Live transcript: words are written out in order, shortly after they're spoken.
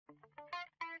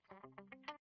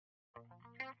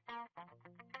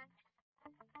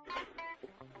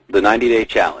The 90-day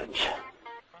challenge.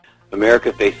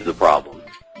 America faces a problem: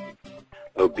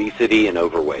 obesity and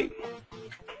overweight.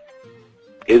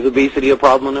 Is obesity a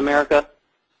problem in America?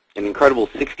 An incredible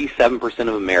 67%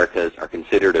 of Americans are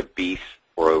considered obese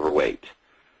or overweight.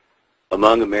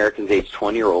 Among Americans aged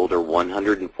 20 or older,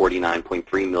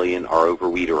 149.3 million are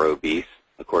overweight or obese,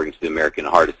 according to the American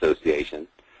Heart Association.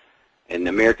 And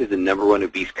America is the #1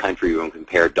 obese country when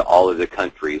compared to all other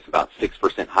countries, about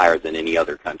 6% higher than any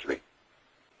other country.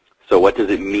 So what does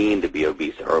it mean to be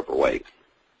obese or overweight?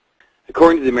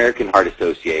 According to the American Heart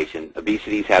Association,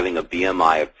 obesity is having a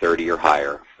BMI of 30 or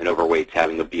higher, and overweight is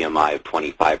having a BMI of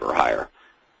 25 or higher.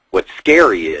 What's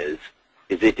scary is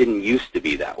it didn't used to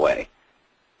be that way.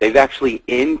 They've actually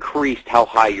increased how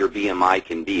high your BMI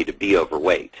can be to be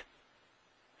overweight.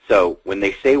 So when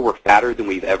they say we're fatter than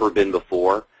we've ever been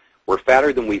before, we're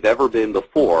fatter than we've ever been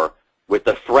before, with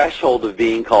the threshold of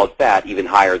being called fat even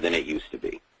higher than it used to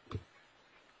be.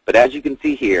 But as you can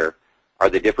see here are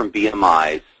the different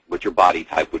BMIs, what your body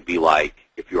type would be like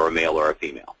if you're a male or a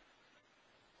female.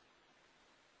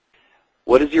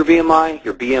 What is your BMI?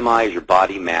 Your BMI is your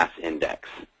body mass index.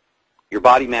 Your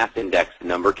body mass index is a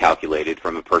number calculated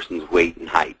from a person's weight and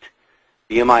height.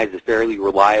 BMI is a fairly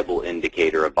reliable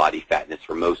indicator of body fatness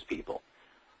for most people.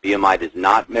 BMI does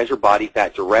not measure body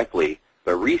fat directly,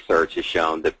 but research has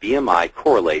shown that BMI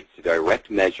correlates to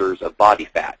direct measures of body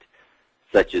fat,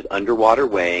 such as underwater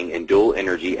weighing and dual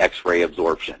energy X-ray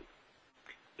absorption.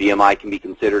 BMI can be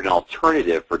considered an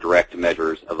alternative for direct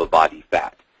measures of a body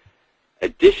fat.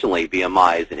 Additionally,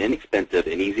 BMI is an inexpensive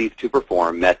and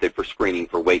easy-to-perform method for screening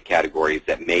for weight categories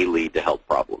that may lead to health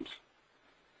problems.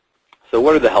 So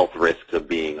what are the health risks of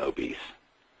being obese?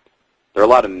 There are a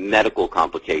lot of medical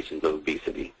complications of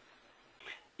obesity.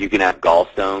 You can have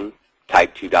gallstones,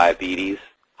 type 2 diabetes,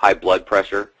 high blood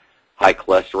pressure, high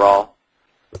cholesterol,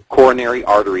 coronary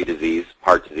artery disease,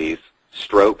 heart disease,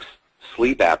 strokes,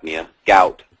 sleep apnea,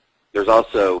 gout. There's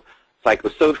also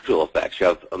psychosocial effects. You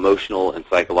have emotional and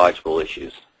psychological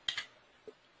issues.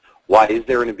 Why is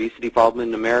there an obesity problem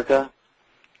in America?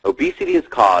 Obesity is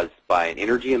caused by an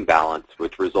energy imbalance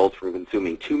which results from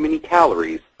consuming too many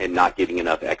calories and not getting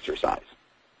enough exercise.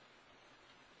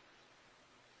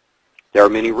 There are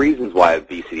many reasons why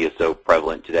obesity is so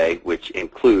prevalent today, which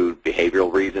include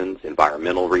behavioral reasons,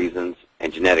 environmental reasons,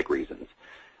 and genetic reasons.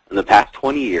 In the past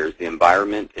 20 years, the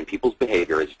environment and people's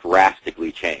behavior has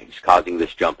drastically changed, causing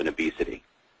this jump in obesity.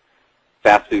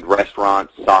 Fast food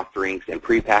restaurants, soft drinks, and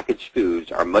prepackaged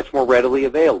foods are much more readily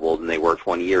available than they were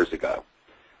 20 years ago.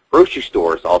 Grocery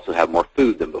stores also have more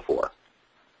food than before.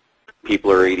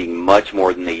 People are eating much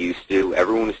more than they used to.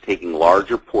 Everyone is taking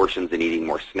larger portions and eating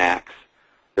more snacks.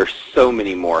 There's so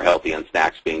many more healthy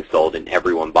snacks being sold, and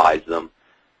everyone buys them.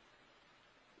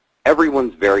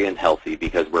 Everyone's very unhealthy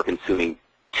because we're consuming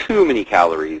too many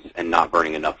calories and not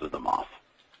burning enough of them off.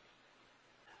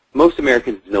 Most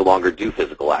Americans no longer do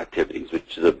physical activities,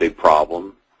 which is a big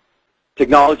problem.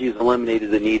 Technology has eliminated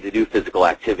the need to do physical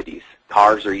activities.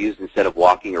 Cars are used instead of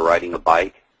walking or riding a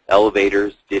bike.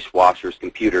 Elevators, dishwashers,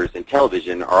 computers, and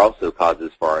television are also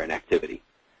causes for our inactivity.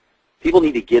 People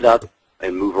need to get up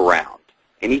and move around.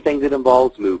 Anything that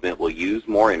involves movement will use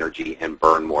more energy and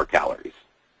burn more calories.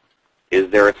 Is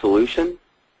there a solution?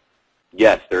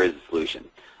 Yes, there is a solution.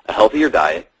 A healthier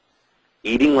diet,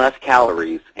 eating less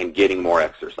calories, and getting more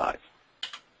exercise.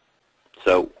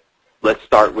 So let's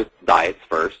start with diets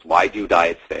first. Why do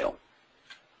diets fail?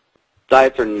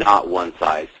 Diets are not one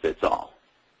size fits all.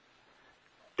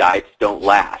 Diets don't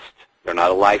last. They're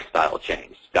not a lifestyle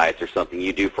change. Diets are something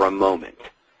you do for a moment.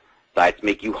 Diets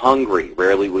make you hungry.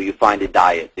 Rarely will you find a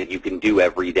diet that you can do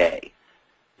every day.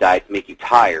 Diets make you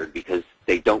tired because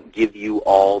they don't give you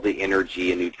all the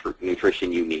energy and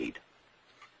nutrition you need.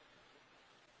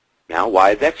 Now,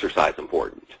 why is exercise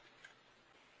important?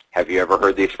 Have you ever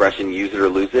heard the expression, use it or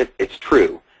lose it? It's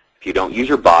true. If you don't use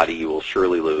your body, you will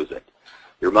surely lose it.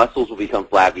 Your muscles will become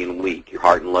flabby and weak. Your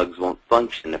heart and lungs won't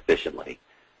function efficiently.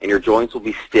 And your joints will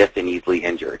be stiff and easily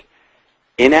injured.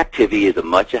 Inactivity is as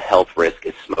much a health risk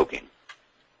as smoking.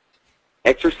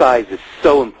 Exercise is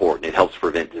so important. It helps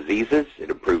prevent diseases. It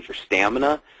improves your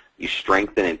stamina. You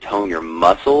strengthen and tone your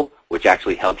muscle, which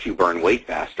actually helps you burn weight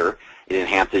faster. It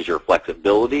enhances your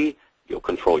flexibility. You'll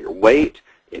control your weight.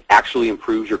 It actually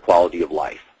improves your quality of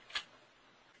life.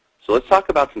 So let's talk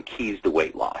about some keys to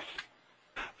weight loss.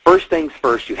 First things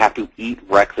first, you have to eat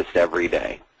breakfast every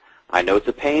day. I know it's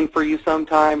a pain for you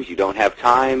sometimes. You don't have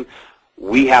time.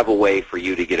 We have a way for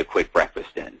you to get a quick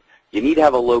breakfast in. You need to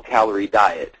have a low-calorie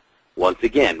diet. Once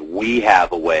again, we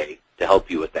have a way to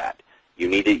help you with that. You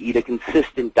need to eat a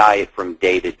consistent diet from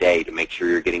day to day to make sure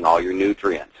you're getting all your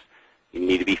nutrients. You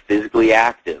need to be physically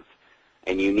active.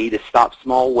 and you need to stop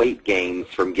small weight gains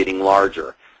from getting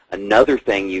larger. Another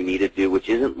thing you need to do, which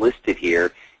isn't listed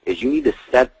here, is you need to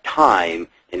set time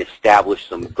and establish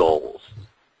some goals.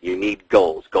 You need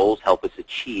goals. Goals help us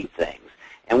achieve things,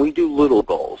 and we do little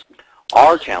goals.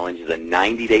 Our challenge is a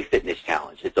 90-day fitness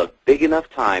challenge. It's a big enough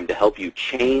time to help you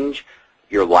change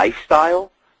your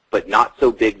lifestyle, but not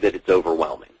so big that it's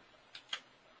overwhelming.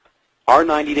 Our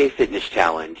 90-day fitness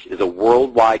challenge is a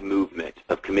worldwide movement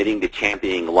of committing to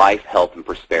championing life, health, and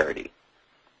prosperity.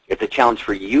 It's a challenge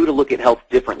for you to look at health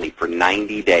differently for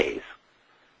 90 days.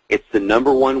 It's the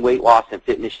 #1 weight loss and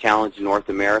fitness challenge in North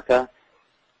America,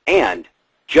 and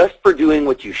just for doing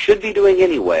what you should be doing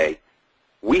anyway,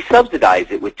 we subsidize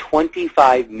it with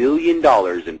 $25 million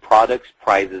in products,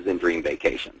 prizes, and dream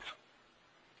vacations.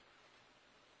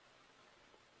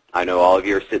 I know all of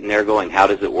you are sitting there going, how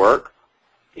does it work?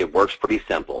 It works pretty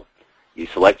simple. You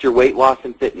select your weight loss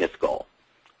and fitness goal.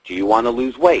 Do you want to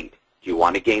lose weight? Do you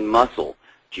want to gain muscle?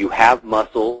 Do you have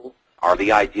muscle, are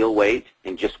the ideal weight,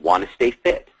 and just want to stay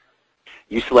fit?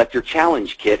 You select your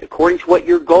challenge kit according to what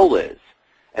your goal is,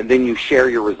 and then you share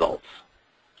your results.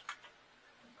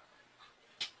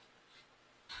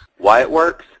 Why it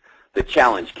works? The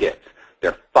challenge kits.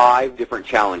 There are 5 different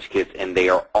challenge kits, and they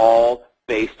are all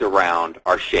based around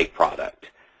our shake product.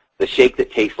 The shake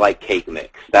that tastes like cake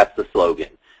mix. That's the slogan.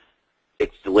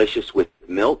 It's delicious with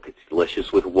milk. It's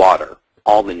delicious with water,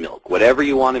 almond milk, whatever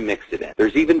you want to mix it in.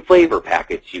 There's even flavor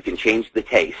packets. You can change the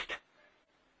taste.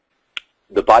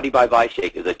 The Body by Vi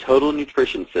shake is a total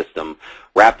nutrition system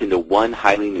wrapped into one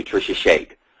highly nutritious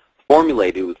shake,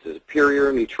 formulated with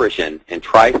superior nutrition and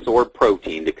tri-sorb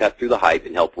protein to cut through the hype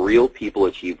and help real people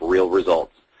achieve real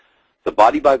results. The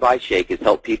Body by Vi shake has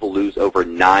helped people lose over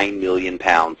 9 million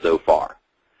pounds so far.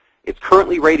 It's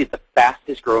currently rated the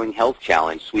fastest growing health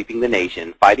challenge sweeping the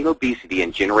nation, fighting obesity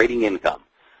and generating income.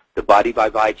 The Body by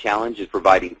Vi challenge is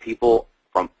providing people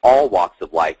from all walks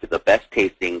of life with the best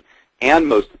tasting and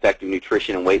most effective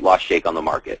nutrition and weight loss shake on the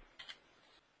market.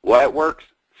 Why it works?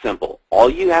 Simple. All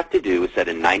you have to do is set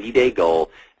a 90-day goal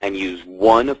and use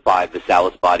one of 5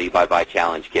 Visalis Body by Vi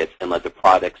challenge kits and let the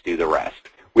products do the rest.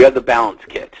 We have the Balance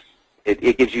Kit.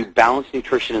 It gives you balanced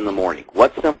nutrition in the morning.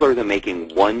 What's simpler than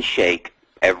making one shake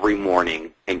every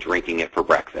morning and drinking it for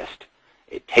breakfast?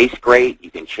 It tastes great.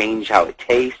 You can change how it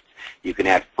tastes. You can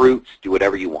add fruits, do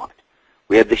whatever you want.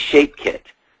 We have the Shape Kit.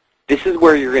 This is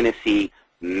where you're going to see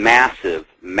massive,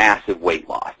 massive weight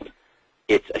loss.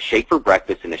 It's a shake for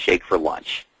breakfast and a shake for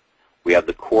lunch. We have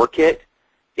the Core Kit.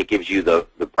 It gives you the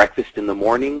breakfast in the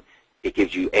morning. It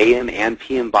gives you AM and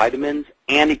PM vitamins,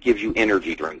 and it gives you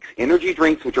energy drinks. Energy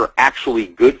drinks which are actually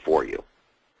good for you.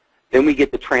 Then we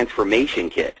get the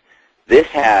Transformation Kit. This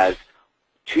has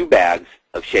 2 bags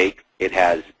of shake. It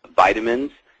has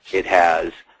vitamins. It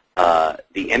has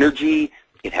the energy.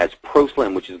 It has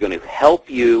ProSlim, which is going to help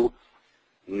you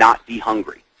not be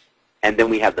hungry. And then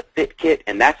we have the Fit Kit,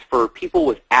 and that's for people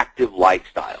with active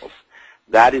lifestyles.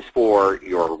 That is for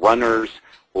your runners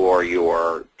or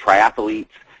your triathletes,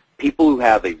 people who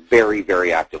have a very,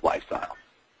 very active lifestyle.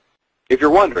 If you're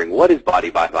wondering, what is Body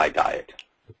by Vi diet?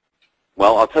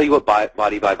 Well, I'll tell you what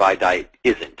Body by Vi diet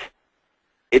isn't.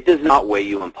 It does not weigh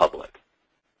you in public.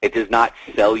 It does not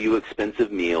sell you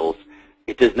expensive meals.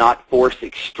 It does not force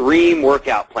extreme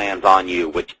workout plans on you,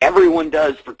 which everyone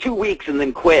does for 2 weeks and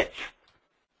then quits.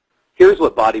 Here's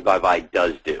what Body by Vi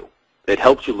does do. It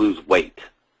helps you lose weight.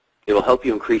 It will help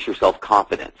you increase your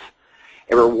self-confidence.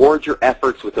 It rewards your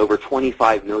efforts with over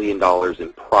 $25 million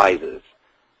in prizes.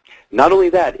 Not only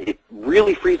that, it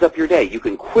really frees up your day. You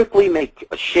can quickly make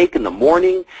a shake in the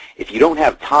morning. If you don't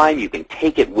have time, you can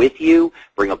take it with you.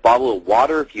 Bring a bottle of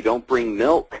water if you don't bring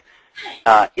milk.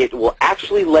 It will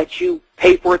actually let you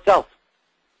pay for itself.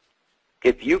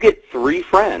 If you get 3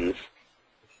 friends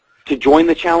to join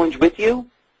the challenge with you,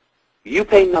 you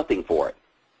pay nothing for it.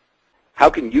 How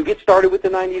can you get started with the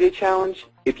 90-day challenge?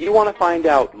 If you want to find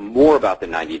out more about the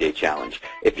 90-day challenge,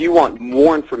 if you want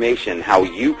more information how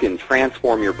you can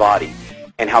transform your body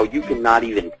and how you can not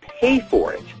even pay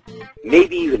for it,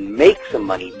 maybe even make some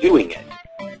money doing it,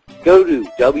 go to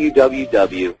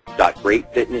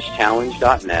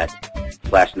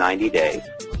www.greatfitnesschallenge.net/90days